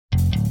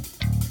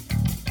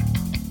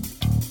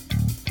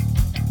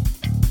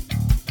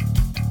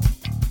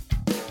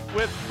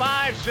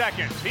5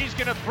 seconds. He's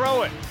going to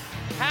throw it.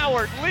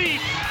 Howard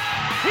leaps.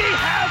 He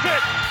has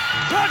it.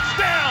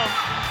 Touchdown.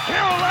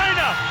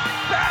 Carolina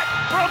back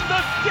from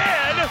the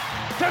dead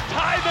to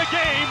tie the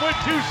game with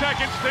 2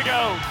 seconds to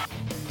go.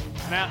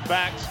 Snap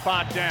back,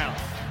 spot down.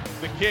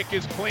 The kick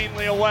is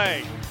cleanly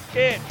away.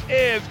 It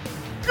is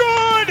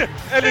good!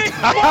 And Nick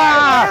it's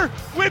Weiler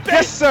with a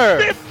Yes, sir.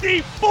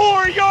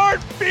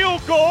 54-yard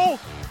field goal.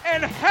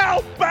 And how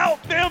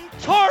about them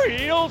Tar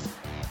Heels?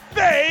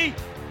 They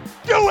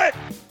do it!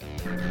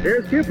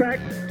 Here's Kupak.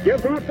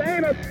 Gives off to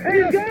Amos.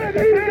 He's got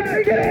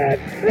it!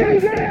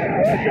 He's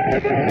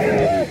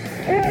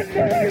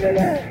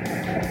Unbelievable!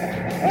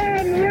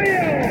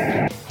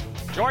 Unreal!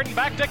 Jordan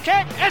back to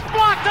kick. It's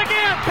blocked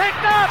again.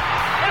 Picked up.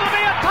 It'll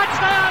be a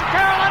touchdown,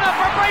 Carolina,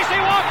 for Bracy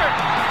Walker.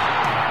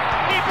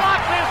 He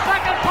blocks his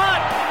second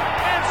punt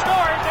and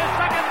scores his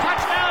second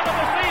touchdown of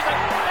the season.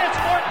 It's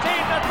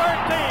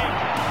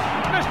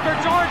 14-13. Mr.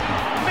 Jordan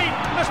meet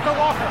Mr.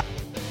 Walker.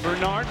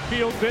 Bernard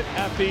fields it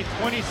at the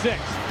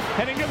 26.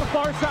 Heading to the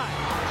far side.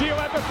 Gio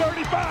at the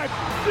 35.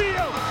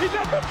 Gio, he's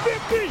at the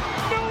 50.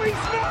 No, he's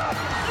not.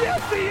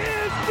 Yes, he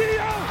is.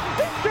 Gio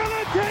is going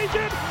to take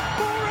it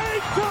for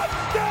a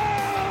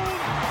touchdown.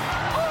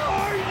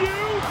 Are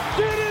you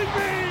kidding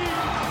me?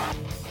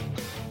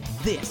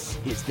 This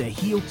is the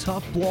Heel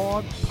Tough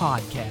Blog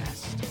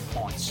Podcast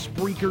on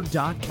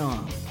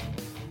Spreaker.com.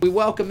 We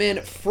welcome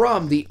in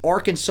from the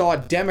Arkansas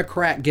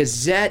Democrat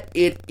Gazette.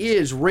 It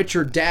is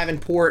Richard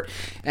Davenport.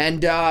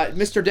 And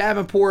Mr.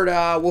 Davenport,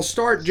 we'll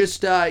start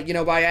just,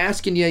 by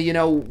asking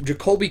you,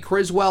 Jacoby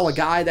Criswell, a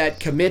guy that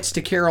commits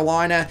to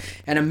Carolina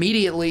and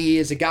immediately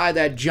is a guy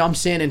that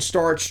jumps in and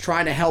starts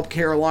trying to help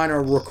Carolina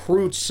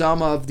recruit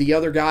some of the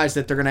other guys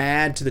that they're going to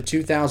add to the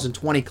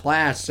 2020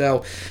 class.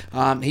 So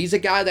he's a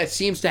guy that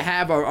seems to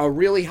have a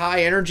really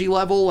high energy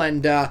level.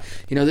 And,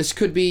 this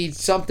could be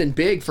something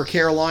big for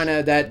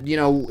Carolina that,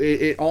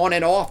 it on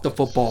and off the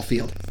football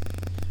field.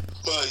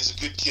 Well, he's a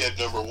good kid,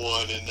 number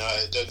one, and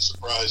it doesn't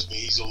surprise me.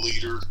 He's a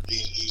leader.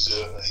 He's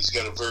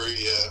got a very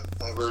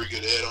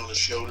good head on his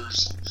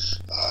shoulders.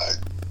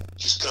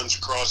 Just comes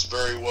across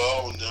very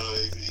well, and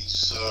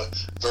he's a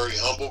very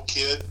humble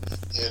kid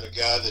and a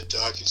guy that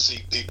I can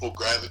see people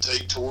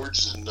gravitate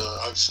towards. And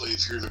obviously,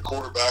 if you're the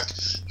quarterback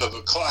of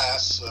a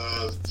class,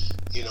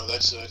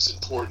 that's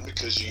important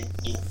because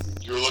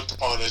you're looked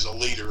upon as a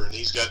leader, and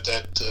he's got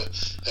that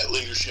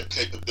leadership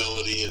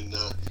capability. And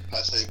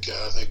I think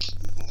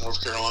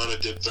North Carolina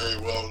did very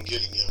well in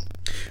getting him.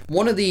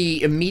 One of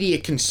the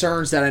immediate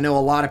concerns that I know a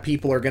lot of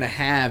people are going to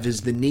have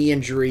is the knee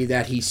injury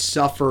that he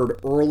suffered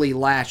early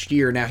last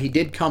year. Now, he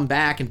did come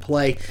back and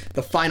play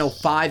the final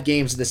 5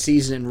 games of the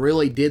season and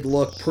really did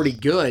look pretty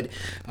good,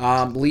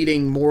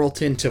 leading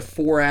Morrilton to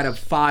 4 out of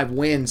 5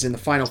 wins in the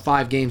final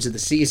 5 games of the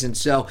season.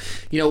 So,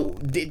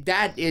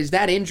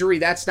 that injury,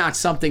 that's not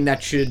something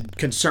that should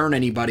concern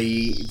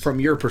anybody from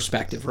your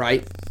perspective,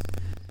 right?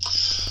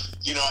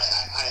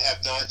 I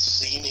have not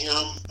seen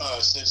him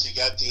since he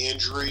got the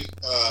injury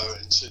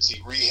and since he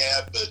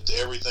rehabbed, but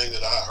everything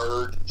that I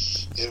heard,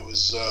 it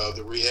was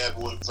the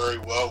rehab went very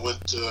well,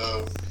 went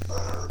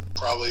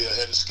probably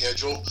ahead of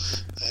schedule,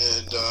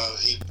 and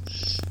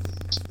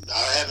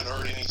I haven't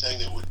heard anything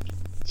that would,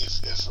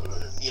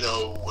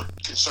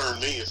 would concern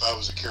me if I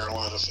was a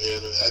Carolina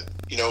fan.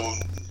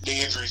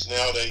 Knee injuries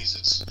nowadays,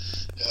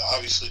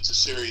 obviously it's a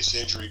serious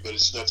injury, but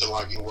it's nothing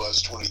like it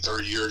was 20,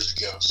 30 years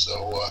ago.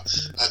 So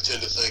I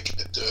tend to think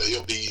that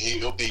he'll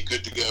be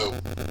good to go.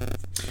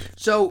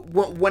 So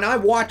when I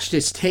watched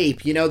his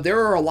tape,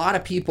 there are a lot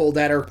of people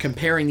that are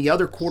comparing the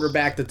other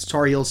quarterback that the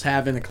Tar Heels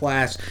have in the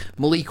class,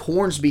 Malik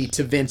Hornsby,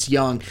 to Vince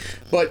Young.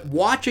 But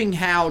watching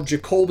how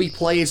Jacoby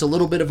plays, a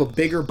little bit of a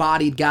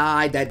bigger-bodied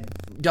guy that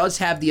does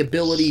have the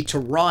ability to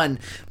run,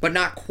 but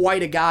not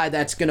quite a guy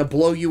that's going to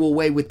blow you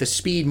away with the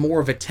speed, more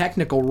of a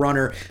technical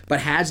runner, but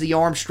has the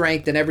arm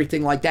strength and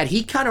everything like that.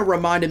 He kind of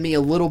reminded me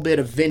a little bit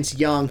of Vince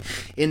Young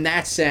in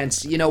that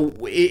sense.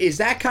 Is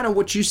that kind of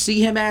what you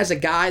see him as, a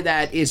guy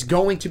that is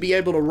going to be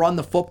able to run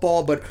the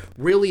football, but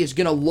really is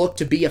going to look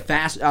to be a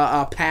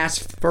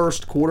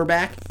pass-first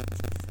quarterback?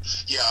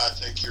 Yeah, I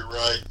think you're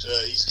right.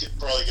 He's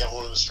probably got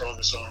one of the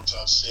strongest arms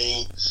I've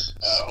seen.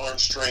 Arm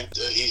strength,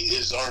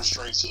 his arm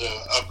strength's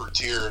upper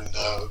tier in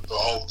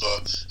all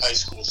the high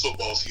school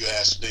football, if you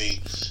ask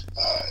me.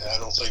 I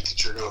don't think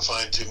that you're going to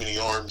find too many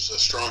arms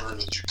stronger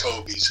than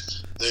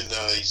Jacoby's. Then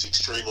he's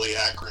extremely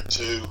accurate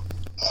too.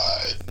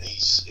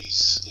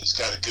 He's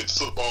got a good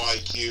football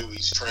IQ.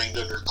 He's trained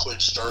under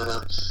Clint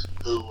Sterner,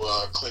 who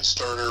Clint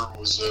Sterner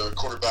was a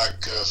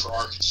quarterback for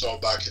Arkansas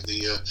back in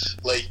the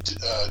late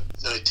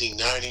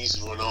 1990s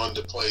and went on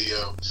to play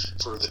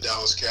for the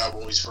Dallas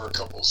Cowboys for a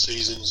couple of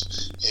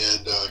seasons.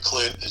 And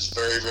Clint is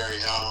very, very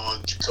high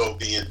on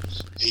Jacoby, and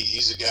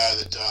he's a guy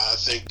that I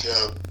think,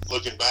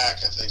 looking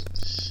back, I think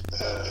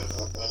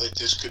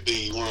this could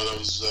be one of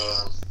those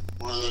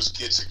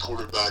kids at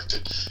quarterback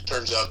that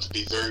turns out to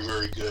be very,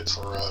 very good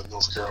for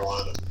North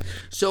Carolina.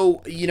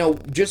 So,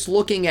 just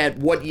looking at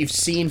what you've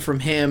seen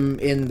from him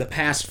in the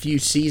past few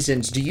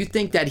seasons, do you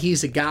think that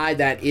he's a guy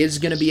that is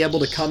going to be able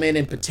to come in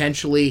and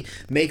potentially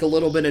make a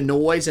little bit of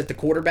noise at the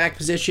quarterback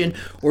position?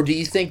 Or do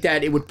you think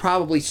that it would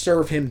probably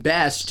serve him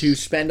best to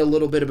spend a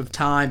little bit of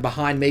time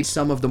behind maybe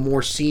some of the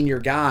more senior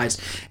guys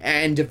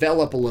and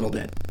develop a little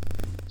bit?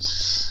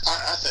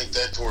 I think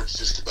that towards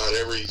just about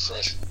every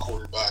freshman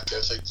quarterback. I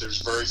think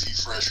there's very few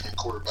freshman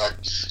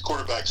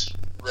quarterbacks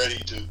ready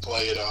to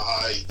play at a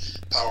high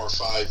Power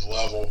 5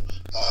 level.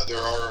 There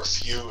are a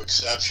few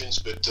exceptions,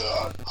 but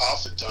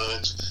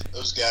oftentimes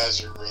those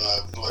guys are,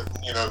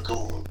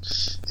 going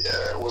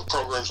with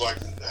programs like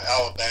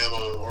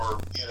Alabama or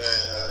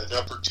an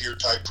upper tier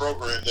type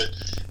program that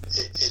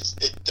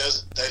it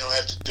doesn't. They don't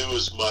have to do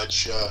as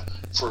much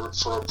for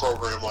a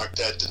program like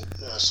that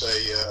than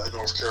say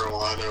North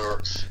Carolina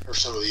or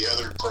some of the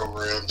other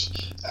programs.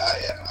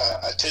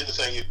 I tend to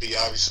think it'd be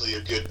obviously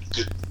a good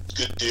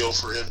deal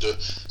for him to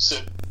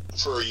sit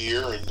for a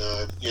year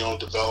and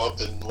develop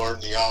and learn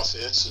the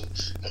offense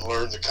and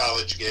learn the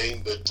college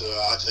game. But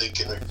I think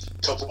in a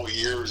couple of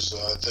years,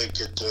 I think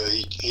that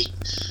he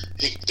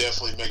can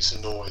definitely make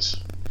some noise.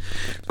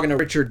 Talking to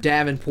Richard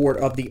Davenport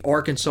of the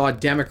Arkansas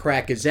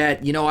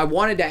Democrat-Gazette. I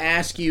wanted to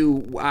ask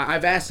you,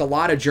 I've asked a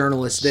lot of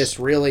journalists this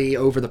really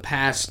over the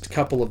past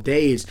couple of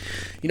days.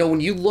 When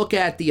you look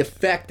at the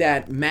effect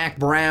that Mack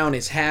Brown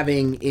is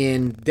having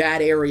in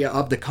that area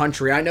of the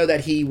country, I know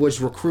that he was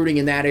recruiting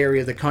in that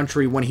area of the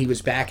country when he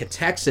was back at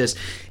Texas.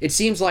 It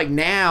seems like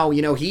now,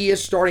 he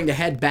is starting to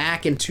head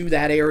back into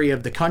that area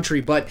of the country.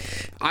 But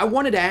I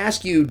wanted to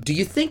ask you, do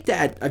you think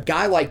that a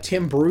guy like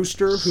Tim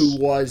Brewster, who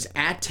was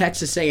at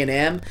Texas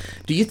A&M,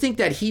 do you think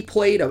that he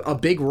played a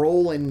big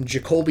role in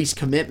Jacoby's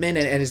commitment?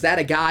 And is that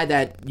a guy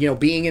that,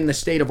 being in the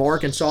state of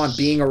Arkansas and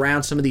being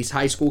around some of these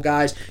high school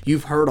guys,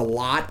 you've heard a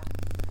lot?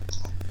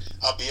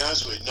 I'll be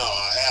honest with you, no,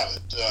 I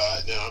haven't.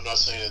 I'm not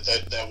saying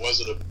that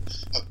wasn't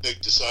a big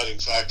deciding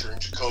factor in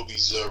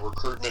Jacoby's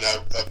recruitment. I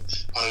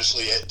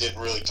honestly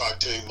didn't really talk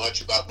to him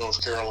much about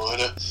North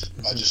Carolina.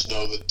 I just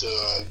know that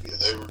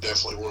they were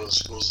definitely one of the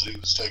schools that he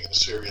was taking a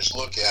serious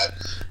look at.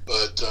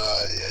 But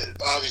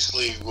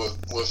obviously, with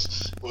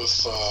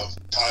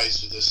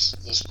ties to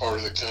this part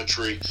of the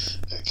country,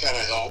 it kind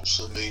of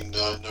helps. I mean,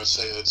 I'm not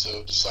saying it's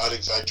a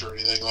deciding factor or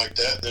anything like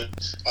that. And then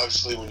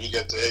obviously, when you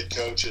get the head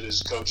coach that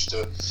has coached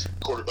a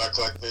quarterback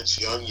like Vince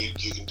Young, you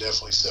can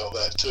definitely sell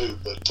that too.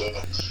 But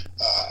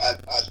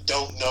I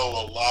don't know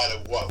a lot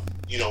of what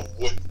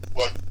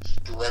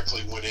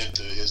directly went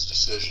into his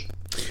decision.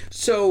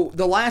 So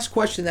the last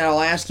question that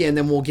I'll ask you, and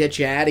then we'll get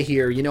you out of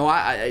here.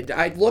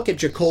 I look at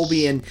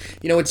Jacoby, and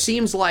it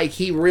seems like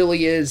he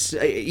really is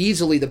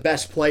easily the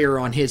best player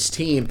on his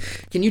team.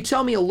 Can you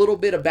tell me a little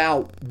bit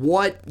about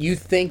what you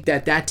think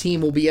that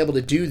team will be able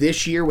to do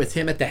this year with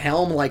him at the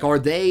helm? Like, are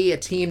they a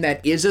team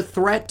that is a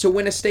threat to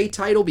win a state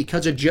title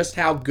because of just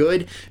how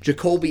good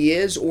Jacoby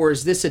is, or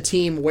is this a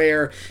team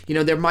where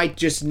there might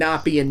just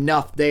not be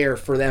enough there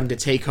for them to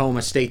take home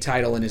a state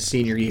title in his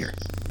senior year?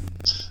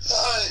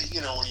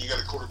 When you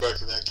got a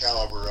quarterback of that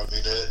caliber, I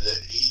mean,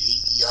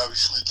 he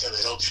obviously kind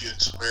of helps you in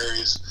some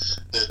areas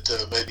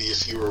that maybe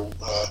if you were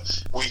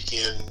weak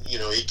in,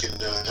 he can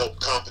help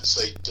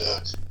compensate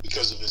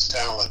because of his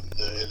talent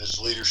and his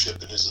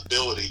leadership and his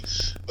ability.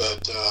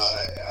 But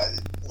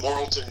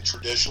Morrilton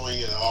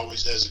traditionally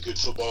always has a good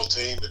football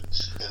team,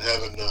 and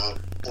having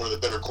one of the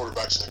better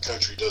quarterbacks in the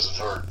country doesn't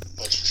hurt.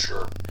 That's for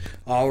sure.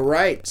 All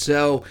right,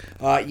 so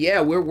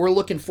we're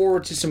looking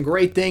forward to some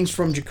great things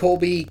from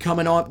Jacoby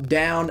coming up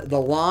down the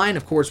line.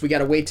 Of course, we got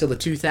to wait till the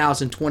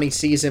 2020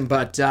 season,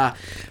 but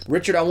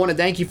Richard, I want to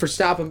thank you for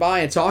stopping by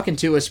and talking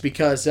to us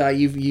because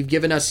you've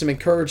given us some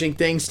encouraging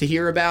things to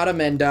hear about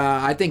him, and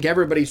I think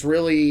everybody's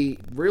really,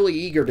 really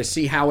eager to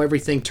see how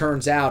everything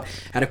turns out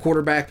at a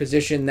quarterback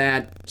position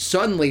that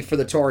suddenly for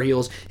the Tar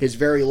Heels is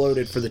very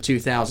loaded for the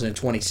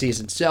 2020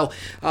 season. So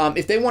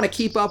if they want to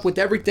keep up with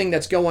everything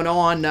that's going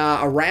on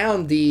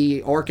around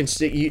the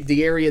Arkansas,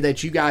 the area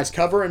that you guys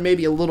cover, and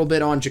maybe a little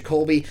bit on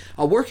Jacoby,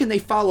 where can they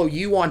follow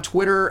you on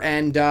Twitter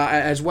and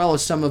as well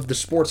as some of the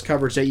sports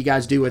coverage that you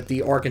guys do at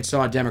the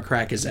Arkansas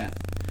Democrat-Gazette?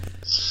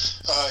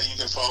 You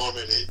can follow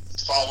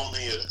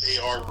me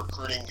at AR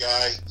Recruiting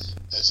Guy.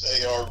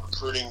 That's AR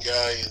Recruiting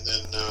Guy, and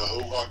then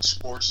Hohawk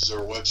Sports is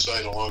our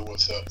website, along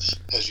with,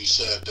 as you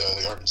said,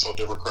 the Arkansas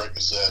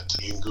Democrat-Gazette.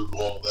 You can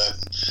Google all that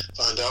and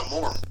find out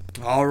more.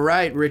 All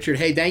right, Richard.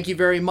 Hey, thank you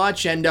very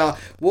much, and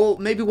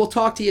we'll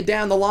talk to you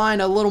down the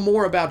line a little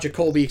more about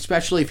Jacoby,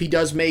 especially if he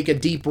does make a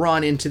deep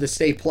run into the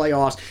state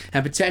playoffs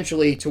and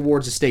potentially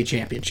towards a state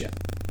championship.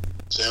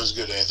 Sounds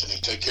good, Anthony.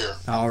 Take care.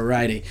 All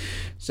righty.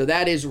 So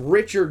that is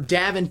Richard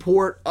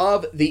Davenport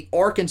of the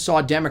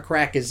Arkansas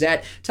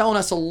Democrat-Gazette telling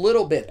us a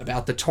little bit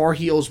about the Tar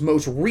Heels'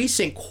 most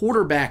recent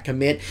quarterback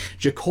commit,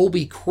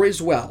 Jacoby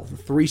Criswell, the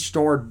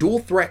three-star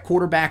dual-threat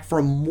quarterback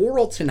from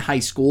Morrilton High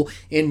School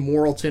in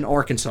Morrilton,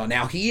 Arkansas.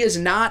 Now, he is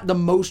not the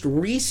most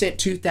recent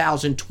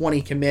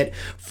 2020 commit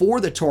for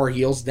the Tar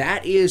Heels.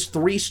 That is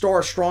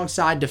three-star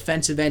strong-side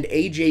defensive end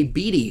A.J.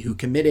 Beatty, who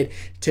committed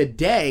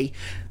today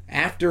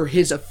after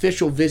his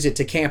official visit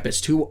to campus.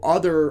 Two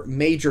other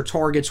major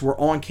targets were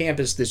on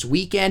campus this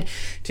weekend.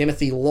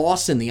 Timothy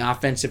Lawson, the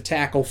offensive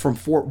tackle from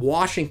Fort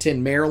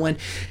Washington, Maryland,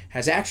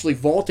 has actually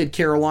vaulted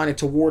Carolina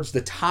towards the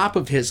top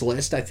of his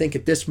list. I think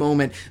at this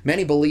moment,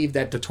 many believe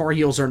that the Tar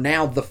Heels are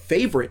now the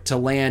favorite to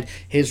land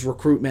his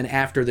recruitment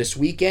after this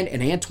weekend.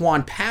 And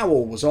Antoine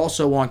Powell was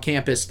also on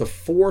campus, the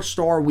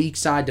four-star weak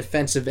side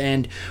defensive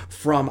end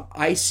from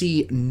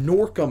I.C.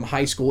 Norcom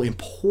High School in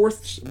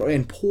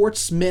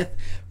Portsmouth,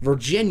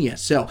 Virginia.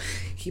 So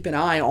keep an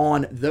eye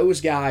on those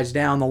guys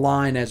down the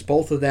line, as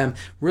both of them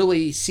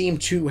really seem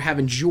to have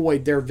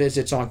enjoyed their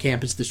visits on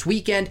campus this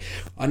weekend.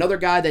 Another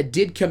guy that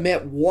did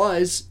commit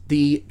was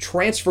the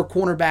transfer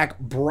cornerback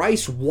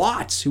Bryce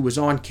Watts, who was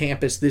on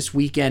campus this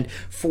weekend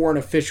for an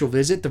official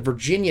visit. The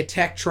Virginia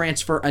Tech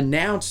transfer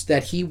announced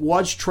that he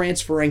was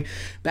transferring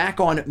back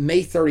on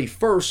May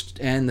 31st,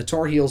 and the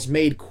Tar Heels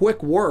made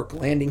quick work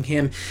landing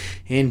him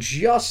in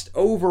just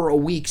over a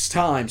week's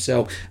time.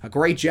 So a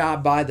great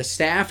job by the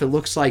staff. It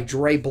looks like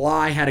Dre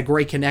Bly had a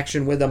great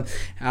connection with him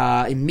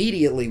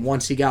immediately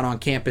once he got on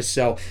campus.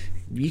 So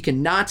you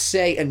cannot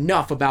say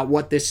enough about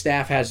what this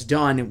staff has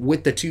done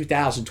with the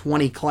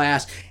 2020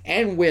 class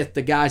and with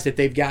the guys that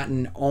they've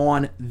gotten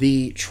on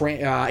the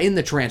in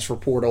the transfer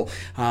portal.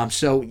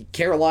 So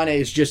Carolina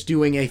is just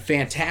doing a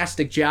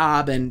fantastic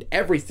job, and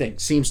everything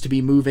seems to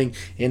be moving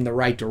in the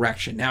right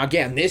direction. Now,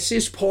 again, this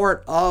is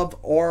part of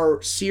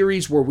our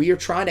series where we are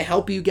trying to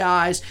help you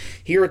guys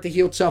here at the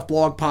Heel Tough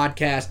Blog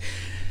Podcast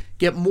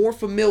get more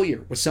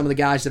familiar with some of the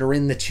guys that are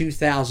in the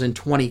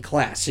 2020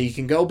 class. So you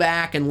can go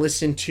back and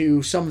listen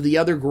to some of the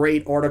other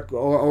great some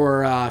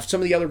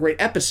of the other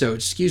great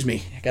episodes. Excuse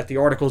me, I got the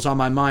articles on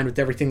my mind with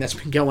everything that's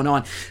been going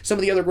on. Some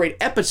of the other great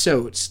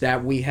episodes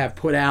that we have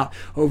put out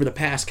over the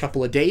past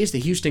couple of days. The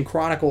Houston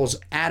Chronicles'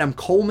 Adam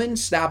Coleman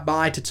stopped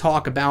by to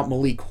talk about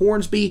Malik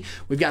Hornsby.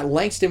 We've got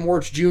Langston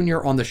Wirtz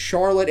Jr. on the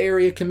Charlotte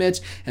area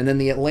commits, and then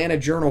the Atlanta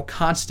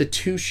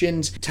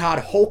Journal-Constitution's Todd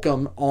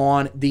Holcomb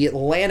on the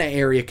Atlanta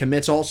area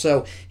commits. Also,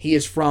 he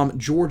is from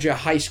Georgia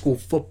High School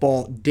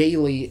Football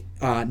Daily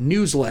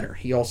newsletter.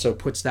 He also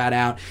puts that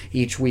out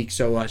each week.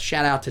 So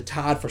shout out to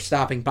Todd for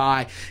stopping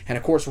by. And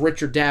of course,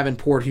 Richard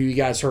Davenport, who you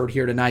guys heard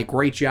here tonight.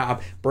 Great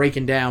job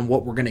breaking down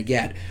what we're going to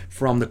get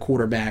from the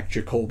quarterback,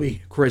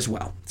 Jacoby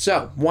Criswell.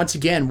 So once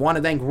again, want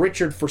to thank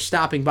Richard for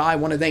stopping by.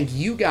 Want to thank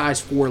you guys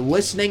for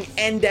listening.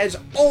 And as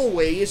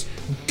always,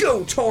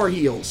 go Tar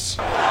Heels!